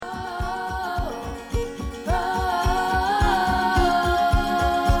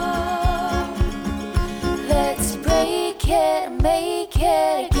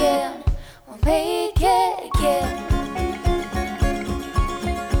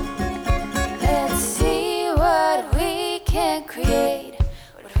create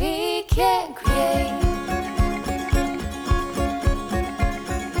what we can't create.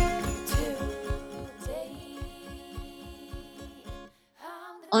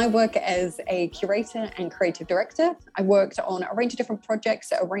 I work as a curator and creative director. I worked on a range of different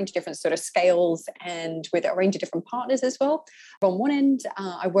projects at a range of different sort of scales and with a range of different partners as well. On one end,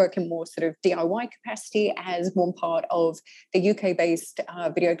 I work in more sort of DIY capacity as one part of the UK-based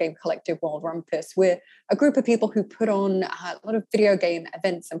video game collective Wild Rumpus. We're a group of people who put on a lot of video game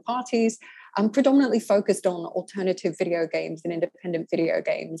events and parties. I'm predominantly focused on alternative video games and independent video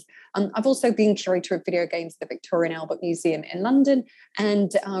games. I've also been curator of video games at the Victoria and Albert Museum in London,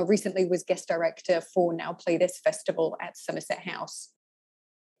 and recently was guest director for Now Play This Festival at Somerset House.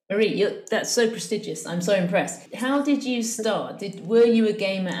 Marie, that's so prestigious. I'm so impressed. How did you start? Were you a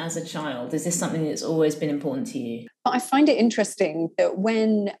gamer as a child? Is this something that's always been important to you? I find it interesting that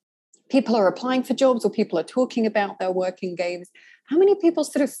when people are applying for jobs or people are talking about their work in games, how many people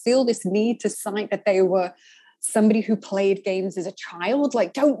sort of feel this need to cite that they were somebody who played games as a child?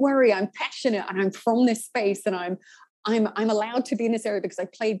 Like, don't worry, I'm passionate and I'm from this space and I'm allowed to be in this area because I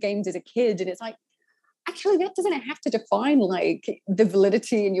played games as a kid. And it's like, actually, that doesn't have to define like the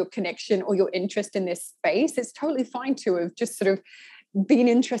validity in your connection or your interest in this space. It's totally fine to have just sort of been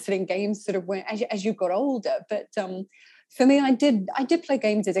interested in games sort of when, as you got older. But for me, I did play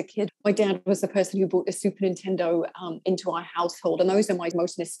games as a kid. My dad was the person who brought the Super Nintendo into our household, and those are my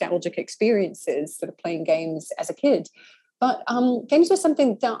most nostalgic experiences, sort of playing games as a kid. But games were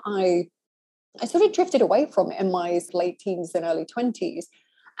something that I sort of drifted away from in my late teens and early 20s.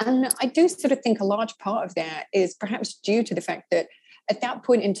 And I do sort of think a large part of that is perhaps due to the fact that at that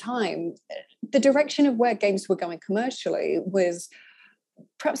point in time, the direction of where games were going commercially was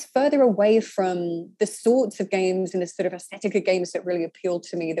perhaps further away from the sorts of games and the sort of aesthetic of games that really appealed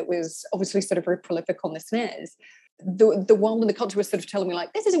to me, that was obviously sort of very prolific on the SNES. The world and the culture was sort of telling me,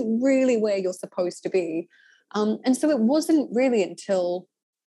 like, this isn't really where you're supposed to be. And so it wasn't really until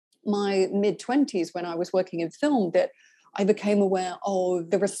my mid-20s when I was working in film that I became aware of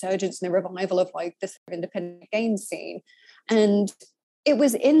the resurgence and the revival of like this independent game scene. And it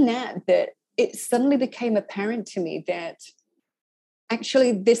was in that it suddenly became apparent to me that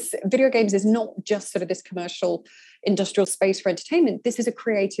actually this video games is not just sort of this commercial industrial space for entertainment. This is a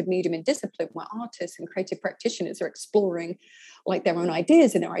creative medium and discipline where artists and creative practitioners are exploring like their own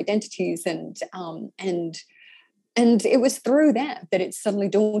ideas and their identities. And it was through that it suddenly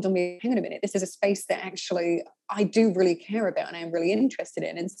dawned on me, hang on a minute, this is a space that actually I do really care about and I'm really interested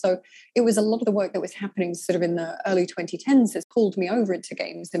in. And so it was a lot of the work that was happening sort of in the early 2010s that pulled me over into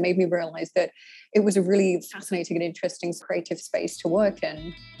games and made me realize that it was a really fascinating and interesting creative space to work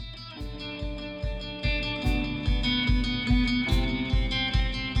in.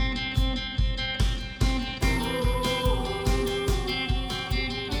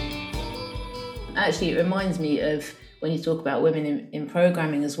 Actually, it reminds me of when you talk about women in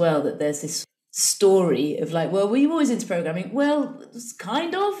programming as well, that there's this story of like, well, were you always into programming? Well,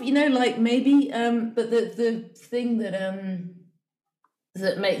 kind of, like maybe, but the thing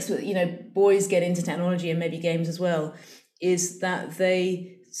that makes, boys get into technology and maybe games as well is that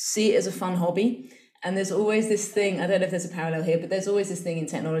they see it as a fun hobby. And there's always this thing, I don't know if there's a parallel here, but there's always this thing in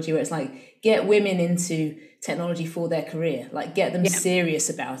technology where it's like, get women into technology for their career, like get them serious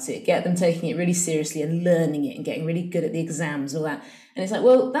about it, get them taking it really seriously and learning it and getting really good at the exams and all that. And it's like,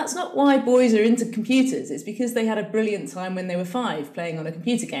 well, that's not why boys are into computers. It's because they had a brilliant time when they were 5 playing on a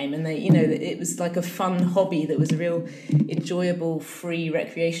computer game, and they, it was like a fun hobby that was a real enjoyable, free,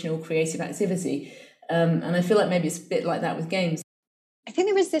 recreational, creative activity. And I feel like maybe it's a bit like that with games. I think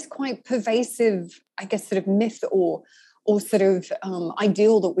there is this quite pervasive, I guess, sort of myth or sort of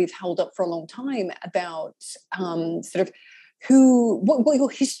ideal that we've held up for a long time about sort of what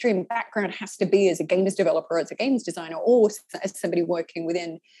your history and background has to be as a games developer, as a games designer, or as somebody working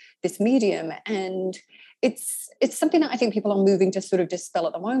within this medium. And it's something that I think people are moving to sort of dispel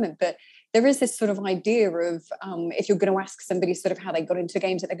at the moment. But there is this sort of idea of if you're going to ask somebody sort of how they got into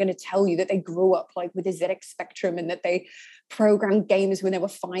games, that they're going to tell you that they grew up like with the ZX Spectrum and that they programmed games when they were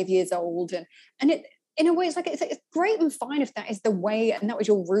 5 years old. And it, in a way, it's like it's great and fine if that is the way and that was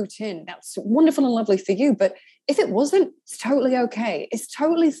your route in. That's wonderful and lovely for you. But if it wasn't, it's totally okay. It's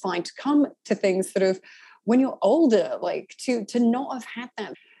totally fine to come to things sort of when you're older, like to not have had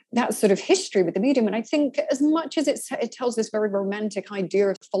that sort of history with the medium. And I think as much as it tells this very romantic idea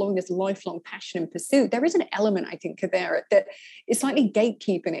of following this lifelong passion and pursuit, there is an element, I think, there that is slightly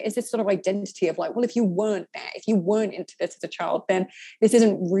gatekeeping. It is this sort of identity of like, well, if you weren't there, if you weren't into this as a child, then this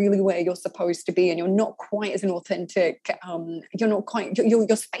isn't really where you're supposed to be. And you're not quite as an authentic, you're not quite,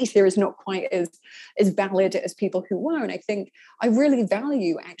 your space here is not quite as valid as people who were. And I think I really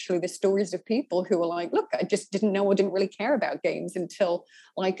value actually the stories of people who are like, look, I just didn't know or didn't really care about games until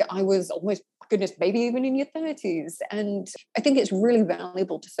like I was almost, goodness, maybe even in your 30s. And I think it's really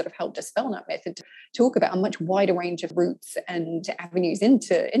valuable to sort of help dispel that myth and to talk about a much wider range of routes and avenues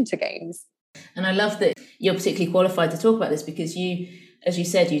into games. And I love that you're particularly qualified to talk about this because you, as you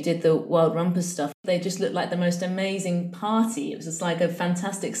said, you did the Wild Rumpus stuff. They just looked like the most amazing party. It was just like a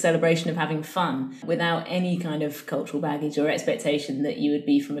fantastic celebration of having fun without any kind of cultural baggage or expectation that you would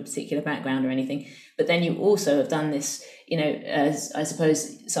be from a particular background or anything. But then you also have done this, you know, as I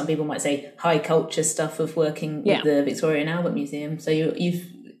suppose some people might say, high culture stuff of working with the Victoria and Albert Museum. So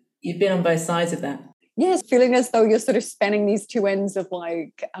you've been on both sides of that. Yes, feeling as though you're sort of spanning these two ends of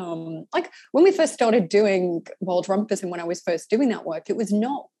like when we first started doing Wild Rumpus and when I was first doing that work, it was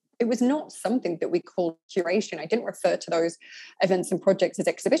not something that we called curation. I didn't refer to those events and projects as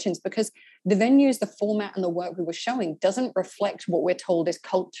exhibitions because the venues, the format and the work we were showing doesn't reflect what we're told is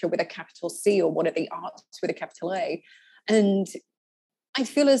culture with a capital C or what are the arts with a capital A. And I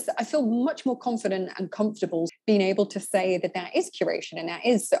feel much more confident and comfortable being able to say that is curation and that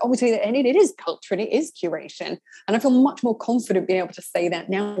is obviously, and it is culture and it is curation. And I feel much more confident being able to say that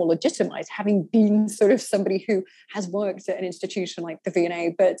now, more legitimized, having been sort of somebody who has worked at an institution like the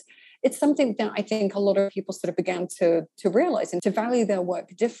V&A. But it's something that I think a lot of people sort of began to realize and to value their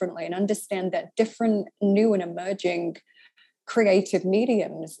work differently and understand that different new and emerging creative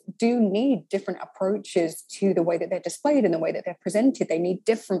mediums do need different approaches to the way that they're displayed and the way that they're presented. They need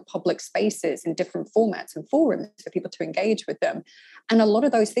different public spaces and different formats and forums for people to engage with them. And a lot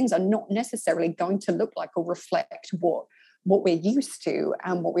of those things are not necessarily going to look like or reflect what we're used to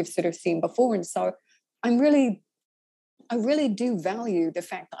and what we've sort of seen before. And so I really do value the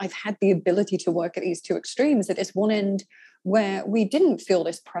fact that I've had the ability to work at these two extremes. At this one end, where we didn't feel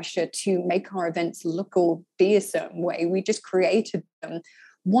this pressure to make our events look or be a certain way. We just created them.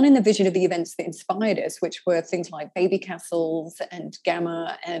 One in the vision of the events that inspired us, which were things like Baby Castles and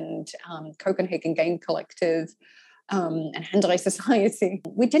Gamma and Copenhagen Game Collective and Hand-Eye Society.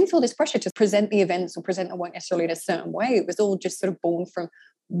 We didn't feel this pressure to present the events or present the work necessarily in a certain way. It was all just sort of born from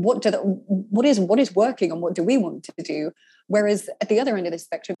what is working and what do we want to do. Whereas at the other end of the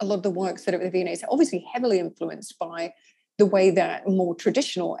spectrum, a lot of the works that are at the V&A are obviously heavily influenced by the way that more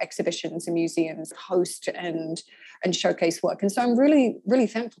traditional exhibitions and museums host and showcase work. And so I'm really, really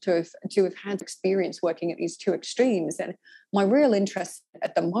thankful to have had experience working at these two extremes. And my real interest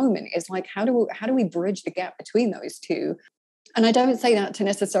at the moment is like, how do we bridge the gap between those two? And I don't say that to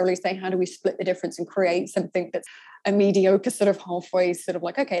necessarily say, how do we split the difference and create something that's a mediocre sort of halfway, sort of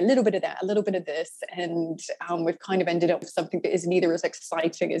like, okay, a little bit of that, a little bit of this. And we've kind of ended up with something that is neither as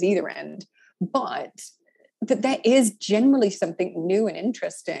exciting as either end. But that there is generally something new and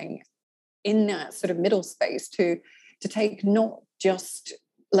interesting in that sort of middle space to take not just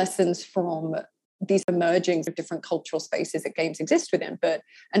lessons from these emerging different cultural spaces that games exist within, but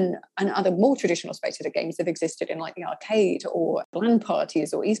and other more traditional spaces that games have existed in, like the arcade or LAN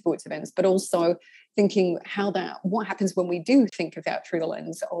parties or esports events, but also thinking what happens when we do think of that through the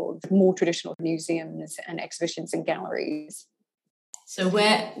lens of more traditional museums and exhibitions and galleries. So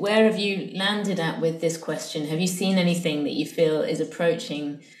where have you landed at with this question? Have you seen anything that you feel is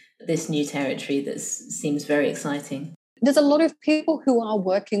approaching this new territory that seems very exciting? There's a lot of people who are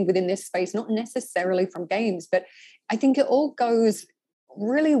working within this space, not necessarily from games, but I think it all goes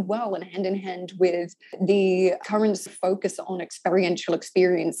really well and hand in hand with the current focus on experiential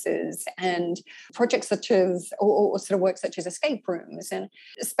experiences and projects such as, or sort of work such as escape rooms and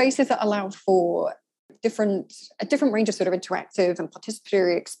spaces that allow for a different range of sort of interactive and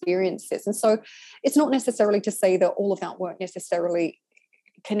participatory experiences. And so it's not necessarily to say that all of that work necessarily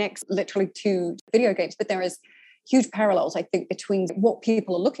connects literally to video games, but there is huge parallels, I think, between what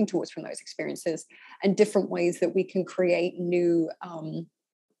people are looking towards from those experiences and different ways that we can create new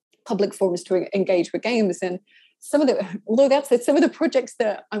public forums to engage with games. And some of the projects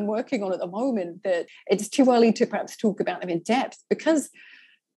that I'm working on at the moment, that it's too early to perhaps talk about them in depth because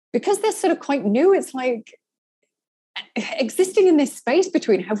they're sort of quite new. It's like existing in this space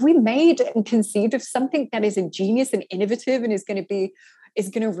between, have we made and conceived of something that is ingenious and innovative and is going to be is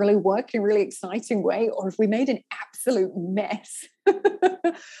going to really work in a really exciting way, or if we made an absolute mess.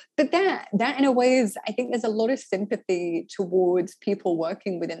 But that in a way is, I think there's a lot of sympathy towards people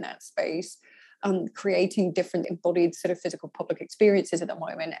working within that space, creating different embodied sort of physical public experiences at the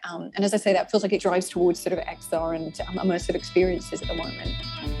moment. And as I say, that feels like it drives towards sort of XR and immersive experiences at the moment.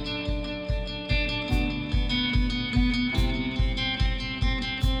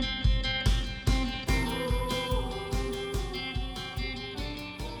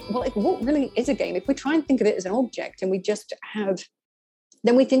 Well, like, what really is a game? If we try and think of it as an object and we just have,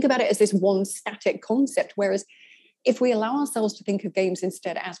 then we think about it as this one static concept. Whereas if we allow ourselves to think of games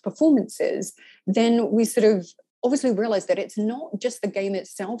instead as performances, then we sort of obviously realize that it's not just the game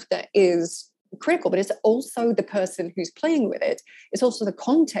itself that is critical, but it's also the person who's playing with it. It's also the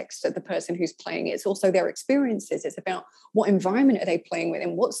context of the person who's playing it. It's also their experiences. It's about what environment are they playing with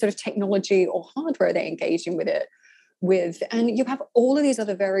and what sort of technology or hardware are they engaging with it with. And you have all of these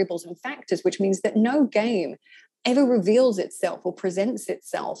other variables and factors, which means that no game ever reveals itself or presents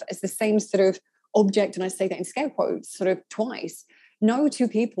itself as the same sort of object, and I say that in scare quotes sort of twice. No two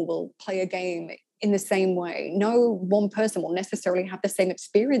people will play a game in the same way. No one person will necessarily have the same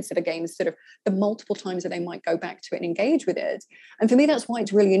experience of a game, sort of the multiple times that they might go back to it and engage with it. And for me, that's why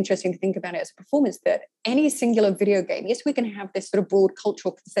it's really interesting to think about it as a performance, that any singular video game, yes, we can have this sort of broad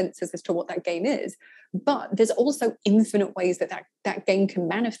cultural consensus as to what that game is, but there's also infinite ways that game can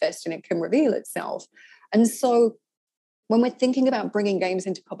manifest and it can reveal itself. And so when we're thinking about bringing games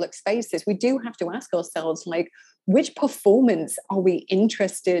into public spaces, we do have to ask ourselves, like, which performance are we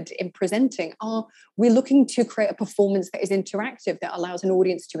interested in presenting? Are we looking to create a performance that is interactive, that allows an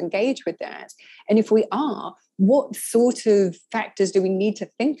audience to engage with that? And if we are, what sort of factors do we need to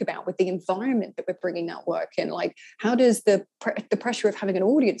think about with the environment that we're bringing that work in? Like, how does the pressure of having an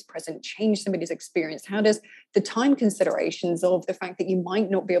audience present change somebody's experience? How does the time considerations of the fact that you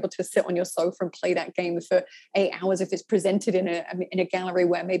might not be able to sit on your sofa and play that game for 8 hours if it's presented in a gallery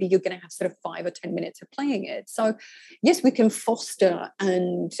where maybe you're going to have sort of 5 or 10 minutes of playing it? So yes, we can foster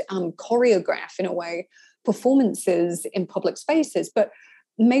and choreograph in a way performances in public spaces, but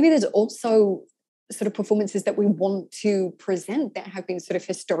maybe there's also sort of performances that we want to present that have been sort of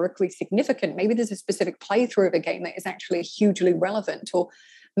historically significant. Maybe there's a specific playthrough of a game that is actually hugely relevant, or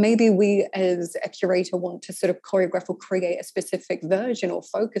maybe we as a curator want to sort of choreograph or create a specific version or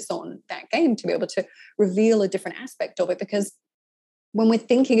focus on that game to be able to reveal a different aspect of it. Because when we're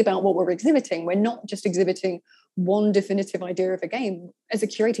thinking about what we're exhibiting, we're not just exhibiting one definitive idea of a game. As a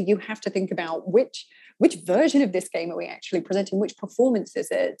curator, you have to think about which version of this game are we actually presenting, which performance is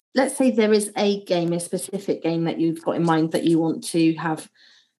it? Let's say there is a game, a specific game that you've got in mind that you want to have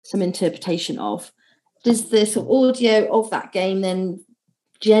some interpretation of. Does the sort of audio of that game then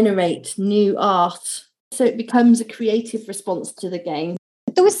generate new art, so it becomes a creative response to the game?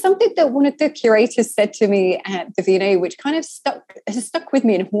 There was something that one of the curators said to me at the V&A, which kind of stuck with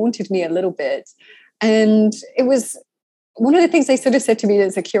me and haunted me a little bit. And it was one of the things they sort of said to me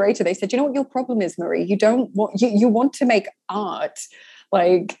as a curator. They said, you know what your problem is, Marie? You want to make art,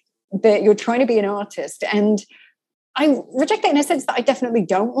 like that you're trying to be an artist. And I reject that in a sense that I definitely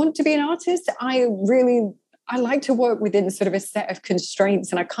don't want to be an artist. I like to work within sort of a set of constraints,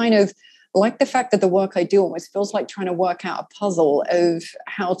 and I kind of like the fact that the work I do almost feels like trying to work out a puzzle of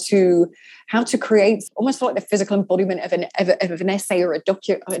how to create almost like the physical embodiment of an essay or a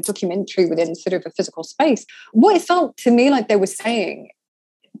documentary within sort of a physical space. What it felt to me like they were saying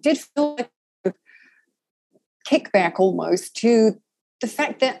did feel like a kickback almost to the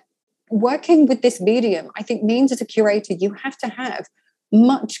fact that working with this medium, I think, means as a curator you have to have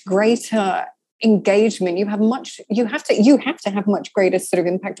much greater engagement. You have to have much greater sort of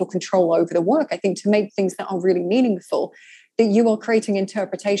impact or control over the work, I think, to make things that are really meaningful, that you are creating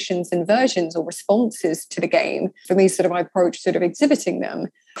interpretations and versions or responses to the game. For me, sort of I approach sort of exhibiting them,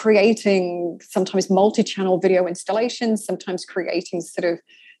 creating sometimes multi-channel video installations, sometimes creating sort of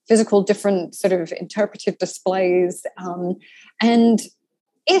physical different sort of interpretive displays. And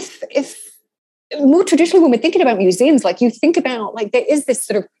if more traditionally, when we're thinking about museums, like you think about, like there is this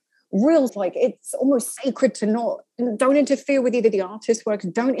sort of real, like it's almost sacred to don't interfere with either the artist's work,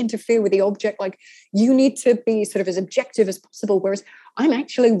 don't interfere with the object. Like you need to be sort of as objective as possible. Whereas I'm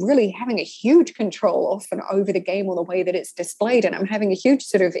actually really having a huge control often over the game or the way that it's displayed. And I'm having a huge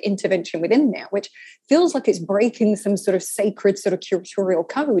sort of intervention within that, which feels like it's breaking some sort of sacred sort of curatorial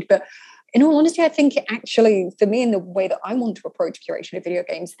code. But in all honesty, I think actually for me, in the way that I want to approach curation of video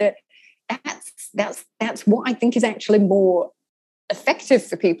games, that's what I think is actually more effective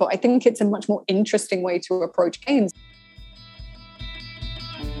for people. I think it's a much more interesting way to approach games.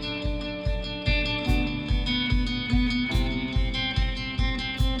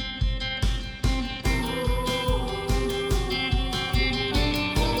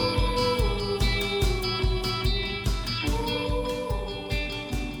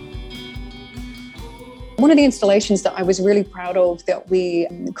 One of the installations that I was really proud of that we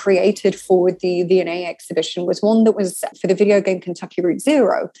created for the V&A exhibition was one that was for the video game Kentucky Route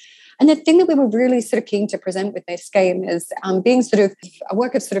Zero. And the thing that we were really sort of keen to present with this game is being sort of a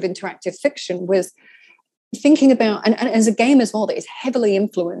work of sort of interactive fiction was thinking about, and as a game as well, that is heavily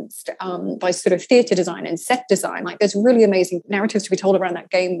influenced by sort of theatre design and set design. Like there's really amazing narratives to be told around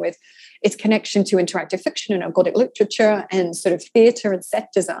that game with its connection to interactive fiction and Gothic literature and sort of theatre and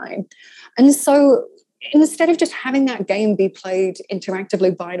set design. And so instead of just having that game be played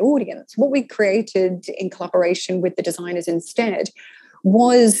interactively by an audience, what we created in collaboration with the designers instead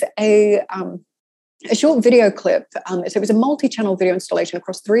was a short video clip. So it was a multi-channel video installation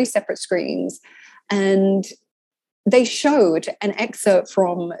across 3 separate screens. And they showed an excerpt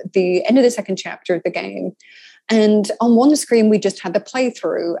from the end of the second chapter of the game. And on one screen, we just had the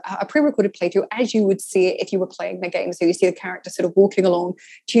playthrough, a pre-recorded playthrough, as you would see it if you were playing the game. So you see the character sort of walking along,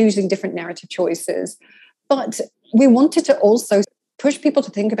 choosing different narrative choices. But we wanted to also push people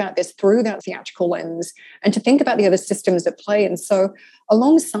to think about this through that theatrical lens and to think about the other systems at play. And so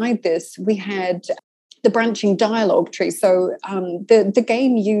alongside this, we had the branching dialogue tree. So the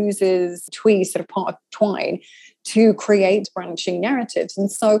game uses Twee, sort of part of Twine, to create branching narratives.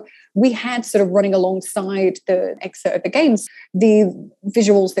 And so we had sort of running alongside the excerpt of the games, the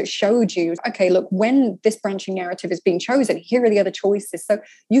visuals that showed you, okay, look, when this branching narrative is being chosen, here are the other choices. So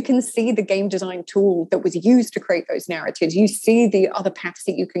you can see the game design tool that was used to create those narratives. You see the other paths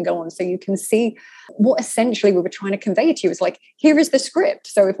that you can go on. So you can see what essentially we were trying to convey to you is like, here is the script.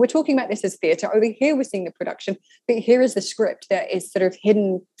 So if we're talking about this as theatre, over here we're seeing the production, but here is the script that is sort of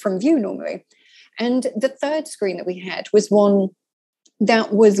hidden from view normally. And the third screen that we had was one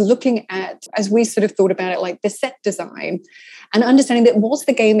that was looking at, as we sort of thought about it, like the set design and understanding that whilst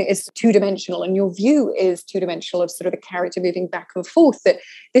the game is 2-dimensional and your view is 2-dimensional of sort of the character moving back and forth, that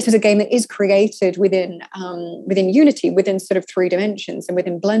this is a game that is created within Unity, within sort of 3 dimensions and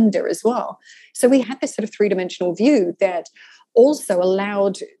within Blender as well. So we had this sort of 3-dimensional view that also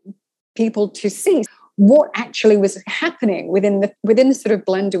allowed people to see what actually was happening within the sort of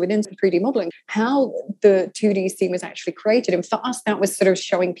Blender, within 3D modeling, how the 2D scene was actually created. And for us, that was sort of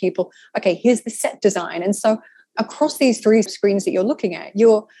showing people, okay, here's the set design. And so across these 3 screens that you're looking at,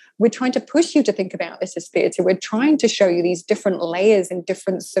 we're trying to push you to think about this as theatre. We're trying to show you these different layers and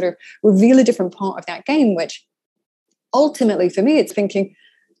different sort of reveal a different part of that game, which ultimately for me, it's thinking,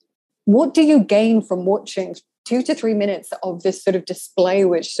 what do you gain from watching 2 to 3 minutes of this sort of display,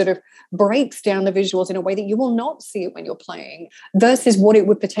 which sort of breaks down the visuals in a way that you will not see it when you're playing, versus what it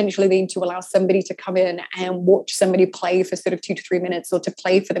would potentially mean to allow somebody to come in and watch somebody play for sort of 2 to 3 minutes or to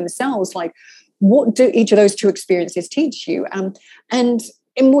play for themselves. Like, what do each of those 2 experiences teach you? And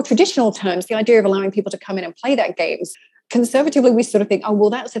in more traditional terms, the idea of allowing people to come in and play that games, conservatively, we sort of think, oh,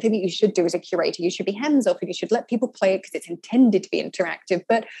 well, that's the thing that you should do as a curator. You should be hands-off and you should let people play it because it's intended to be interactive.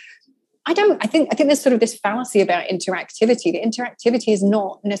 But I think there's sort of this fallacy about interactivity. The interactivity is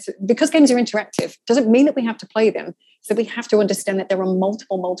not necessarily, because games are interactive, doesn't mean that we have to play them. So we have to understand that there are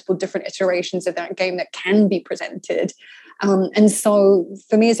multiple different iterations of that game that can be presented. And so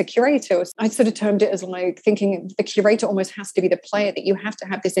for me as a curator, I sort of termed it as like thinking the curator almost has to be the player, that you have to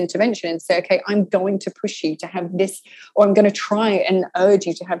have this intervention and say, okay, I'm going to push you to have this, or I'm going to try and urge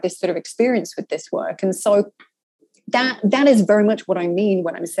you to have this sort of experience with this work. And so that is very much what I mean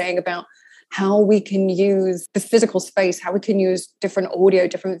when I'm saying about how we can use the physical space, how we can use different audio,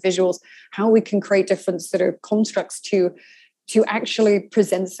 different visuals, how we can create different sort of constructs to actually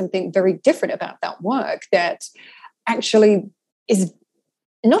present something very different about that work that actually is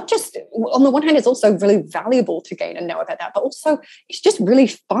not just, on the one hand, it's also really valuable to gain and know about that, but also it's just really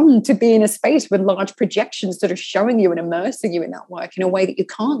fun to be in a space with large projections sort of showing you and immersing you in that work in a way that you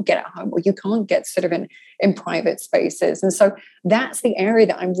can't get at home or you can't get sort of in private spaces. And so that's the area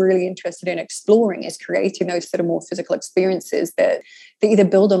that I'm really interested in exploring, is creating those sort of more physical experiences that either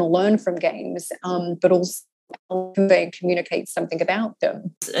build on or learn from games, but also convey and communicate something about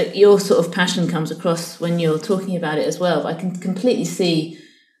them. Your sort of passion comes across when you're talking about it as well. I can completely see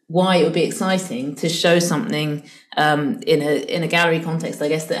why it would be exciting to show something in a gallery context, I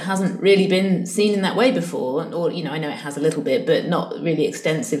guess, that hasn't really been seen in that way before. Or, I know it has a little bit, but not really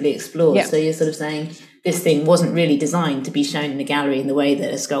extensively explored. Yeah. So you're sort of saying this thing wasn't really designed to be shown in a gallery in the way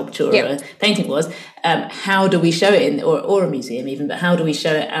that a sculpture or a painting was. How do we show it or a museum even, but how do we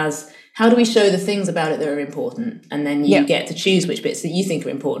show it how do we show the things about it that are important? And then you get to choose which bits that you think are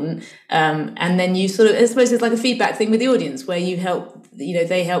important. And then you sort of, I suppose it's like a feedback thing with the audience where you help,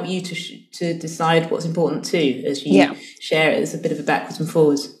 they help you to decide what's important too, as you share it. It's a bit of a backwards and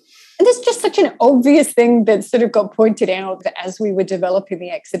forwards. And there's just such an obvious thing that sort of got pointed out as we were developing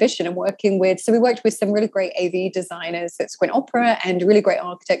the exhibition and so we worked with some really great AV designers at Squint Opera and really great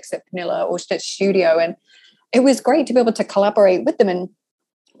architects at Penilla Orsted Studio. And it was great to be able to collaborate with them. And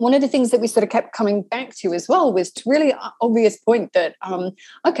one of the things that we sort of kept coming back to as well was to really obvious point that,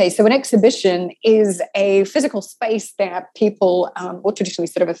 so an exhibition is a physical space that people, or traditionally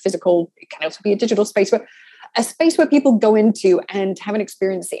sort of a physical, it can also be a digital space, but a space where people go into and have an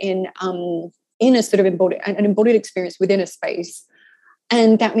experience in a sort of embodied experience within a space.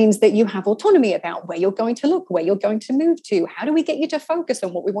 And that means that you have autonomy about where you're going to look, where you're going to move to. How do we get you to focus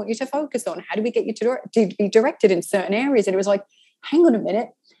on what we want you to focus on? How do we get you to be directed in certain areas? And it was like, hang on a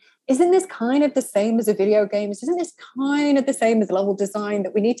minute. Isn't this kind of the same as a video game? Isn't this kind of the same as level design,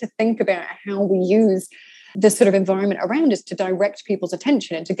 that we need to think about how we use the sort of environment around us to direct people's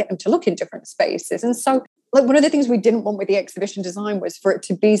attention and to get them to look in different spaces? And so, like, one of the things we didn't want with the exhibition design was for it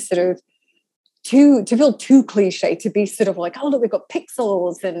to be sort of to feel too cliche, to be sort of like, oh, look, we've got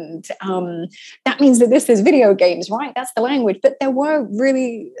pixels and that means that this is video games, right? That's the language. But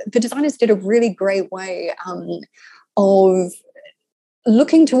the designers did a really great way of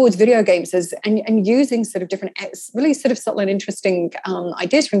looking towards video games and using sort of different, really sort of subtle and interesting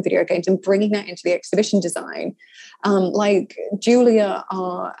ideas from video games and bringing that into the exhibition design. Like Julia,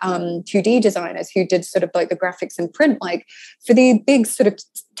 our 2D designers who did sort of like the graphics and print, like for the big sort of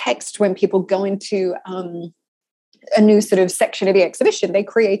text when people go into a new sort of section of the exhibition, they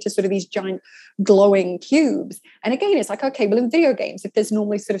create sort of these giant glowing cubes. And again, it's like, okay, well, in video games, if there's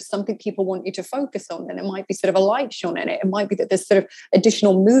normally sort of something people want you to focus on, then it might be sort of a light shone in it. It might be that there's sort of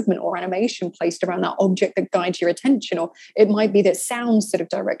additional movement or animation placed around that object that guides your attention, or it might be that sound sort of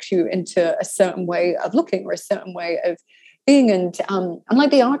directs you into a certain way of looking or a certain way of being. And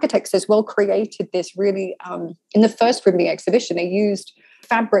like the architects as well created this really, in the first room of the exhibition, they used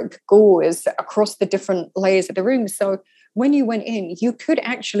fabric gauze across the different layers of the room. So when you went in, you could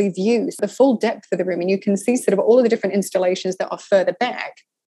actually view the full depth of the room, and you can see sort of all of the different installations that are further back,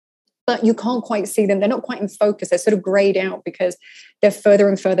 but you can't quite see them. They're not quite in focus. They're sort of grayed out because they're further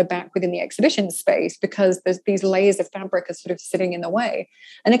and further back within the exhibition space, because there's these layers of fabric are sort of sitting in the way.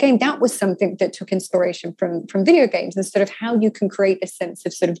 And again, that was something that took inspiration from video games and sort of how you can create a sense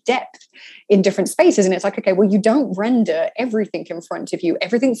of sort of depth in different spaces. And it's like, okay, well, you don't render everything in front of you.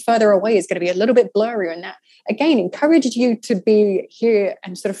 Everything further away is going to be a little bit blurrier. And that, again, encouraged you to be here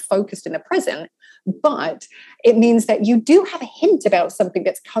and sort of focused in the present. But it means that you do have a hint about something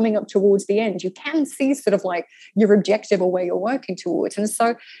that's coming up towards the end. You can see sort of like your objective or where you're working towards. And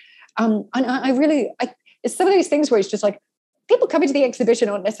so and it's some of these things where it's just like, people coming to the exhibition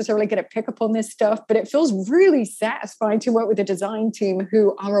aren't necessarily going to pick up on this stuff, but it feels really satisfying to work with a design team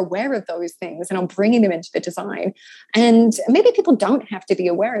who are aware of those things and are bringing them into the design. And maybe people don't have to be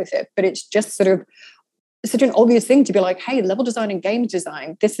aware of it, but it's just sort of such an obvious thing to be like, hey, level design and game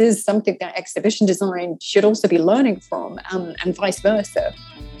design, this is something that exhibition design should also be learning from, and vice versa.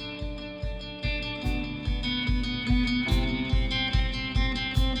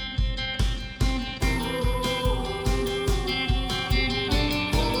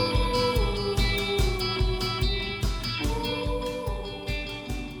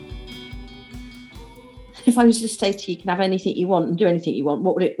 If I was to say to you, you can have anything you want and do anything you want,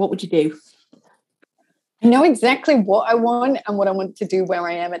 what would you do? I know exactly what I want and what I want to do where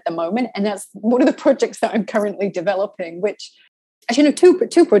I am at the moment. And that's one of the projects that I'm currently developing, which actually,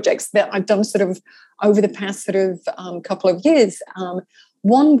 two projects that I've done sort of over the past sort of couple of years.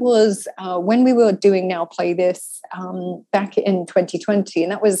 One was when we were doing Now Play This back in 2020.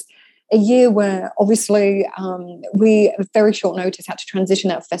 And that was a year where obviously we, at very short notice, had to transition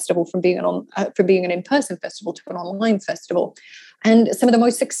that festival from being an in-person festival to an online festival. And some of the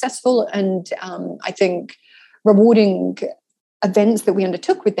most successful and I think rewarding events that we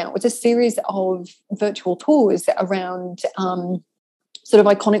undertook with that was a series of virtual tours around sort of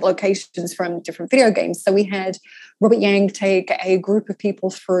iconic locations from different video games. So we had Robert Yang take a group of people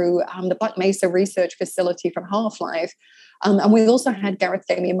through the Black Mesa research facility from Half-Life. And we also had Gareth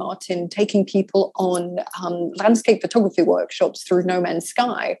Damian Martin taking people on landscape photography workshops through No Man's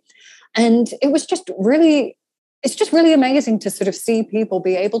Sky. And it was just really, it's just really amazing to sort of see people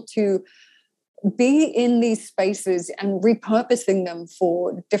be able to be in these spaces and repurposing them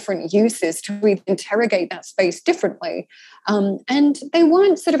for different uses to interrogate that space differently. And they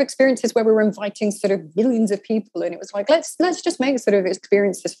weren't sort of experiences where we were inviting sort of millions of people. And it was like, let's just make sort of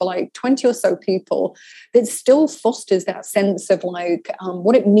experiences for like 20 or so people that still fosters that sense of like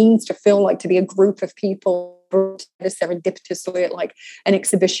what it means to feel like to be a group of people serendipitously at like an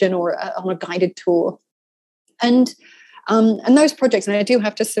exhibition or on a guided tour. And And those projects, and I do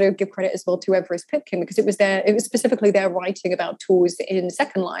have to sort of give credit as well to Everest Pipkin, because it was specifically their writing about tools in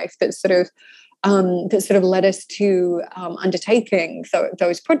Second Life that sort of led us to undertaking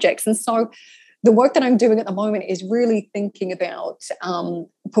those projects. And so the work that I'm doing at the moment is really thinking about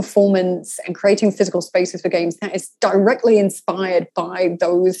performance and creating physical spaces for games that is directly inspired by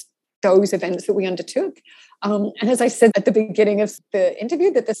those events that we undertook. And as I said at the beginning of the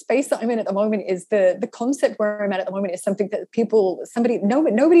interview, that the space that I'm in at the moment is the concept where I'm at the moment is something that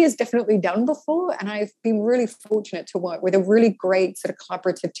nobody has definitely done before. And I've been really fortunate to work with a really great sort of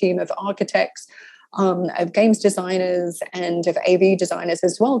collaborative team of architects, of games designers and of AV designers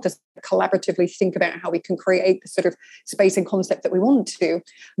as well, to collaboratively think about how we can create the sort of space and concept that we want to.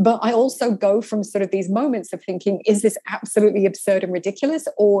 But I also go from sort of these moments of thinking, is this absolutely absurd and ridiculous,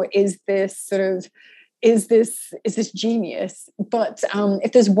 or is this genius? But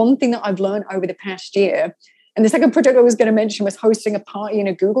if there's one thing that I've learned over the past year, and the second project I was going to mention was hosting a party in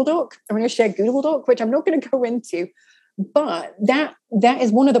a Google Doc. I'm going to share Google Doc, which I'm not going to go into, but that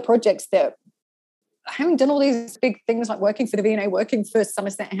is one of the projects that, having done all these big things like working for the V&A, working for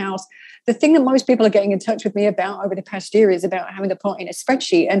Somerset House, the thing that most people are getting in touch with me about over the past year is about having the part in a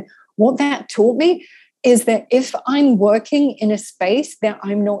spreadsheet. And what that taught me is that if I'm working in a space that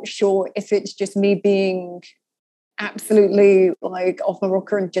I'm not sure if it's just me being absolutely like off my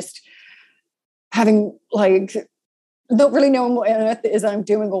rocker and just having like not really knowing what on earth it is I'm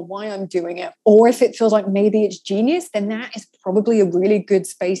doing or why I'm doing it, or if it feels like maybe it's genius, then that is probably a really good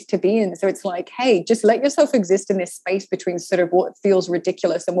space to be in. So it's like, hey, just let yourself exist in this space between sort of what feels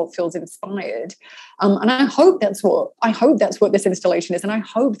ridiculous and what feels inspired. And I hope that's what this installation is. And I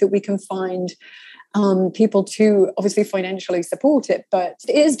hope that we can find people to obviously financially support it. But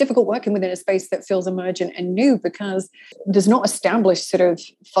it is difficult working within a space that feels emergent and new, because there's not established sort of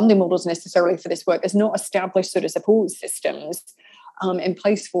funding models necessarily for this work. There's not established sort of support systems in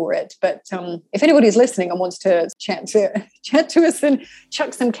place for it. But if anybody's listening and wants to chat to us and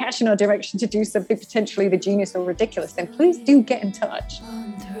chuck some cash in our direction to do something potentially the genius or ridiculous, then please do get in touch.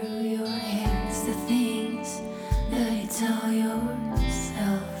 Run through your heads the things that you tell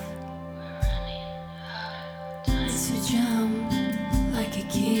yourself. It's a jump like a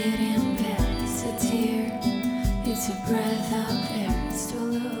kid in bed. It's a tear, it's a breath out there. It's still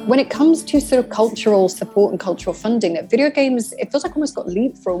low. When it comes to sort of cultural support and cultural funding, that video games, it feels like almost got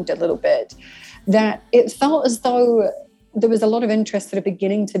leapfrogged a little bit. That it felt as though there was a lot of interest sort of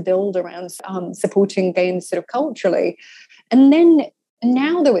beginning to build around supporting games sort of culturally. And then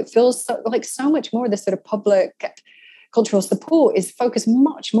now, though, it feels so much more of the sort of public cultural support is focused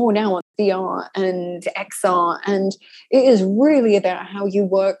much more now on VR and XR. And it is really about how you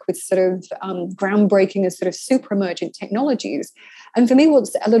work with sort of groundbreaking and sort of super emergent technologies. And for me,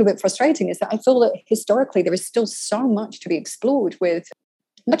 what's a little bit frustrating is that I feel that historically there is still so much to be explored with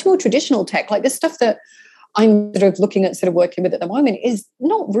much more traditional tech, like this stuff that I'm sort of looking at sort of working with at the moment is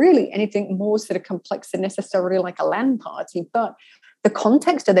not really anything more sort of complex than necessarily like a LAN party, but the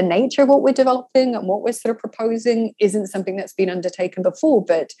context or the nature of what we're developing and what we're sort of proposing isn't something that's been undertaken before,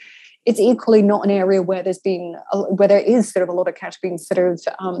 but it's equally not an area where there is sort of a lot of cash being sort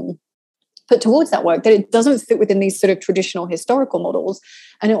of put towards that work, that it doesn't fit within these sort of traditional historical models.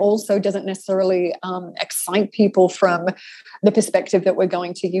 And it also doesn't necessarily excite people from the perspective that we're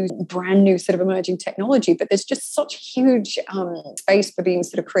going to use brand new sort of emerging technology. But there's just such huge space for being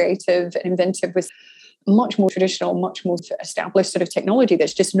sort of creative and inventive with much more traditional, much more established sort of technology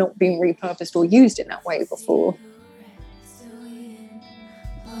that's just not being repurposed or used in that way before.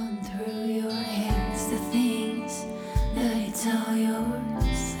 Run through your heads the things that you tell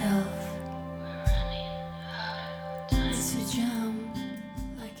yourself. It's a jump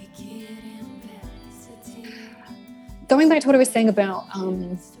like a kid in bed. It's a tear. Going back to what I was saying about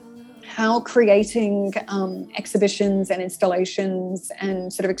how creating exhibitions and installations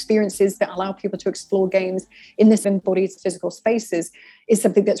and sort of experiences that allow people to explore games in this embodied physical spaces is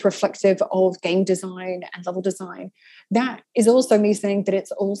something that's reflective of game design and level design. That is also me saying that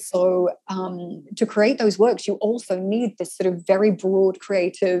it's also, to create those works, you also need this sort of very broad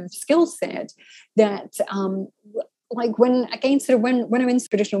creative skill set that like when I'm in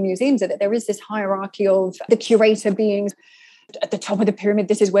traditional museums, that there is this hierarchy of the curator being at the top of the pyramid.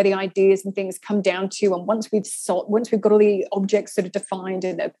 This is where the ideas and things come down to. And once we've got all the objects sort of defined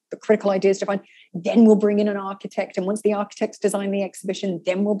and the critical ideas defined, then we'll bring in an architect. And once the architects design the exhibition,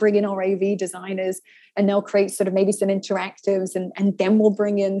 then we'll bring in our AV designers and they'll create sort of maybe some interactives. And then we'll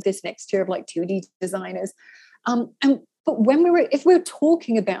bring in this next tier of like 2D designers. But if we're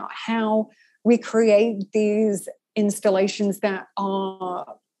talking about how we create these installations that are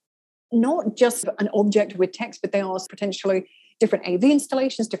not just an object with text, but they are potentially different AV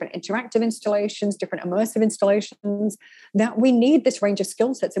installations, different interactive installations, different immersive installations, that we need this range of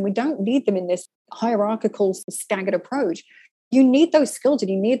skill sets, and we don't need them in this hierarchical, staggered approach. You need those skills and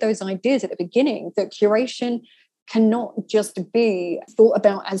you need those ideas at the beginning. That curation cannot just be thought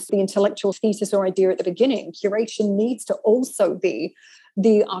about as the intellectual thesis or idea at the beginning. Curation needs to also be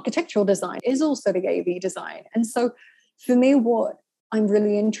the architectural design, is also the AV design. And so for me, what I'm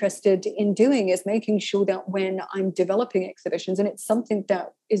really interested in doing is making sure that when I'm developing exhibitions, and it's something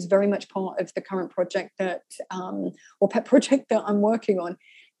that is very much part of the current project that, or pet project that I'm working on,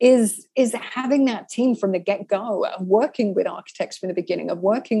 is having that team from the get-go, of working with architects from the beginning, of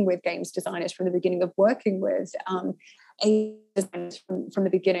working with games designers from the beginning, of working with designers from the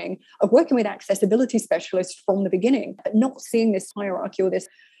beginning, of working with accessibility specialists from the beginning, but not seeing this hierarchy or this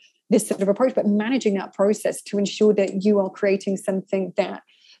sort of approach, but managing that process to ensure that you are creating something that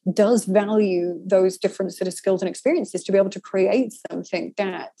does value those different sort of skills and experiences, to be able to create something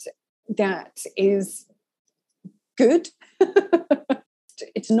that is good.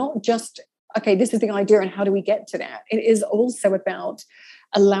 It's not just, okay, this is the idea and how do we get to that? It is also about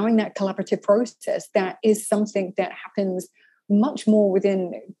allowing that collaborative process that is something that happens much more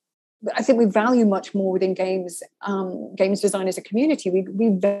within, I think we value much more within games design as a community. We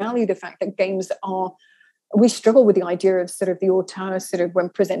value the fact that we struggle with the idea of sort of the auteur sort of when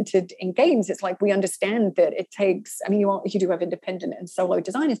presented in games. It's like we understand that it takes, I mean, you do have independent and solo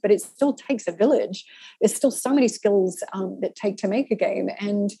designers, but it still takes a village. There's still so many skills that take to make a game.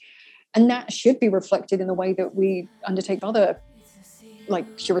 And that should be reflected in the way that we undertake other like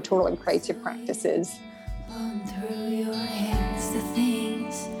curatorial and creative practices. On through your hands, the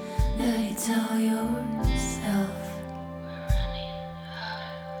things that you tell yourself.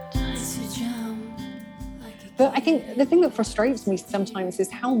 But I think the thing that frustrates me sometimes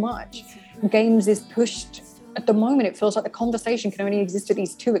is how much games is pushed. At the moment, it feels like the conversation can only exist at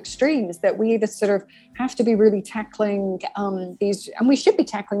these two extremes, that we either sort of have to be really tackling these, and we should be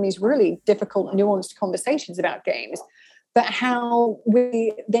tackling these really difficult, nuanced conversations about games, but how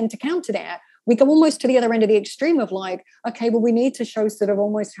we then, to counter that, we go almost to the other end of the extreme of like, okay, well, we need to show sort of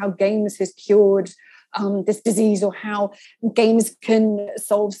almost how games has cured this disease, or how games can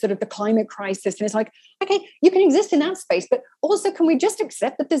solve sort of the climate crisis. And it's like, okay, you can exist in that space, but also can we just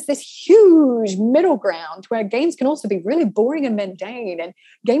accept that there's this huge middle ground where games can also be really boring and mundane, and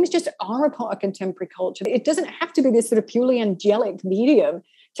games just are a part of contemporary culture. It doesn't have to be this sort of purely angelic medium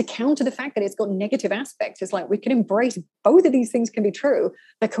to counter the fact that it's got negative aspects. It's like we can embrace both of these things can be true,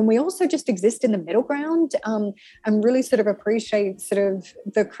 but can we also just exist in the middle ground and really sort of appreciate sort of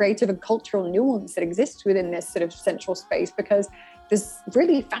the creative and cultural nuance that exists within this sort of central space? Because there's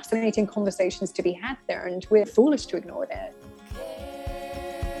really fascinating conversations to be had there, and we're foolish to ignore that.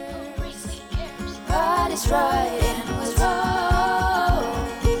 What is right and what's wrong?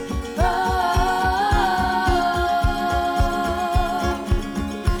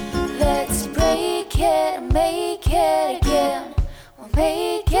 Make it again, we'll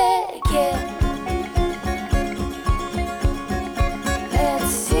make it again. Let's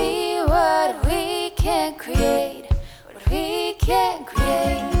see what we can create, what we can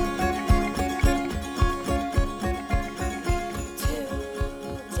create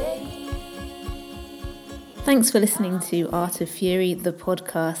today. Thanks for listening to Art of Fury, the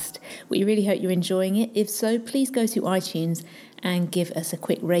podcast. We really hope you're enjoying it. If so, please go to iTunes and give us a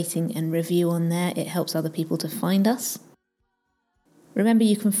quick rating and review on there. It helps other people to find us. Remember,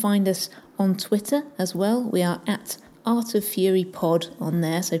 you can find us on Twitter as well. We are at Art of Fury Pod on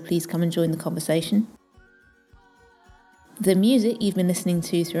there, so please come and join the conversation. The music you've been listening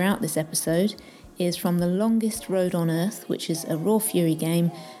to throughout this episode is from The Longest Road on Earth, which is a Raw Fury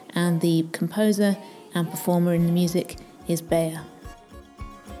game, and the composer and performer in the music is Bayer.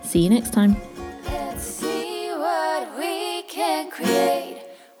 See you next time. Let's see what we can create,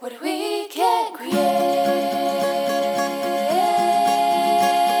 what we can create.